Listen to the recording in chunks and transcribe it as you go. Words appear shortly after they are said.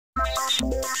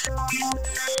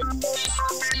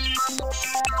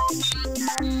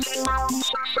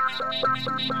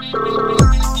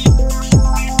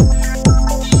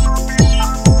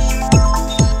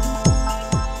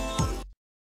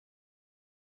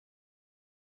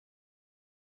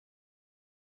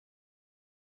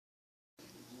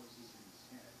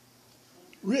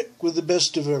Rick with the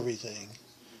best of everything,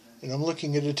 and I'm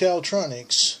looking at a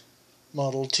TaoTronics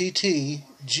model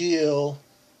TT-GL20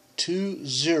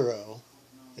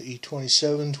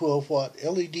 E27 12-watt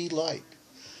LED light.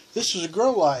 This is a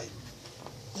Growlight.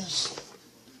 This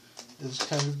is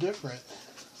kind of different.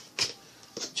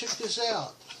 Check this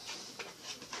out.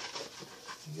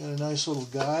 You got a nice little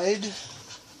guide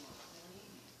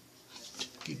to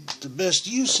get the best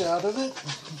use out of it.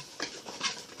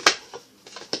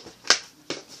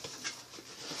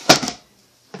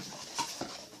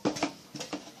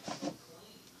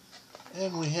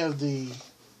 And we have the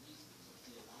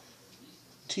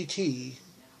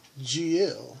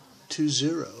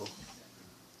TT-GL20.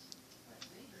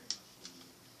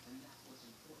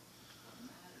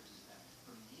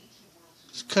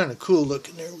 It's kind of cool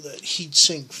looking there with that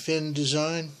heatsink fin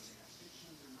design.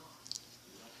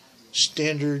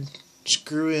 Standard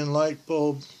screw-in light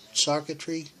bulb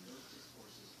socketry.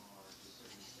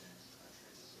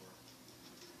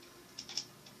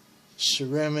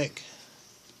 Ceramic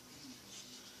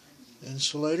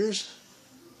insulators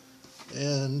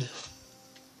and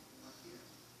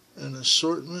an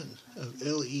assortment of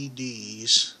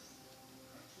LEDs.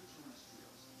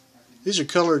 These are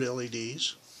colored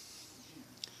LEDs.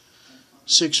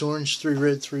 6 orange, 3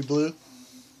 red, 3 blue.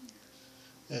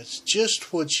 That's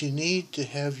just what you need to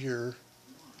have your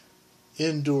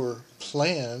indoor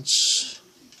plants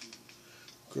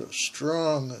grow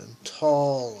strong and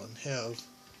tall and have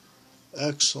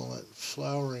excellent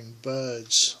flowering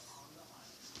buds.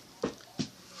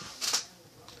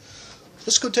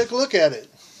 Let's go take a look at it.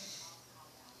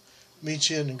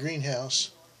 Meet you in the greenhouse.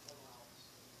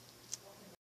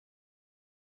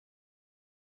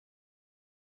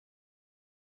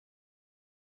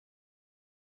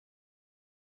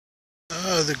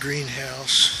 The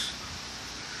greenhouse.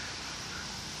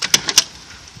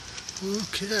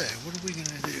 Okay, what are we going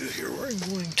to do here? We're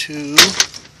going to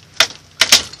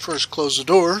first close the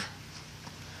door.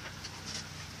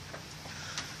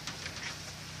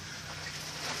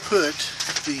 Put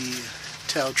the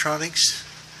TaoTronics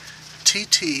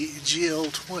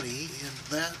TT-GL20 in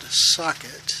that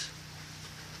socket.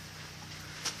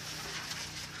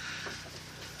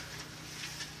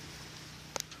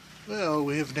 Well,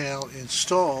 we have now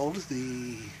installed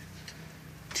the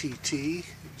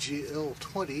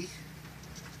TT-GL20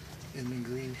 in the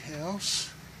greenhouse.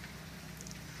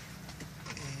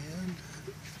 And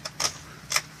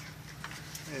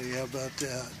hey, how about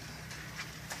that?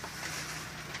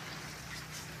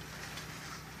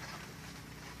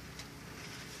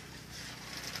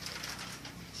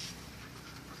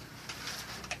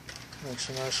 That's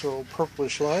a nice little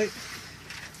purplish light.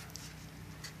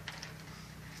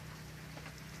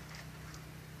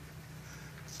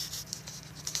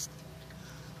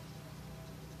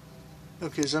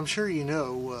 Okay, as I'm sure you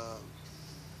know,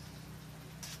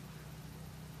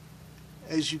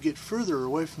 as you get further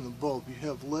away from the bulb, you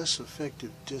have less effective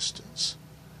distance.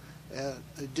 At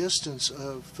a distance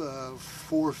of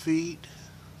 4 feet,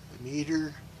 a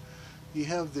meter, you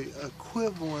have the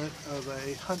equivalent of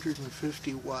a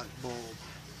 150 watt bulb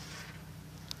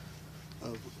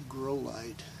of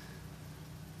Growlight.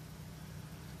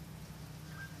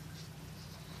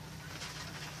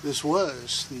 This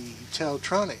was the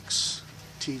TaoTronics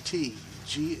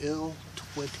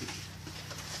TT-GL20.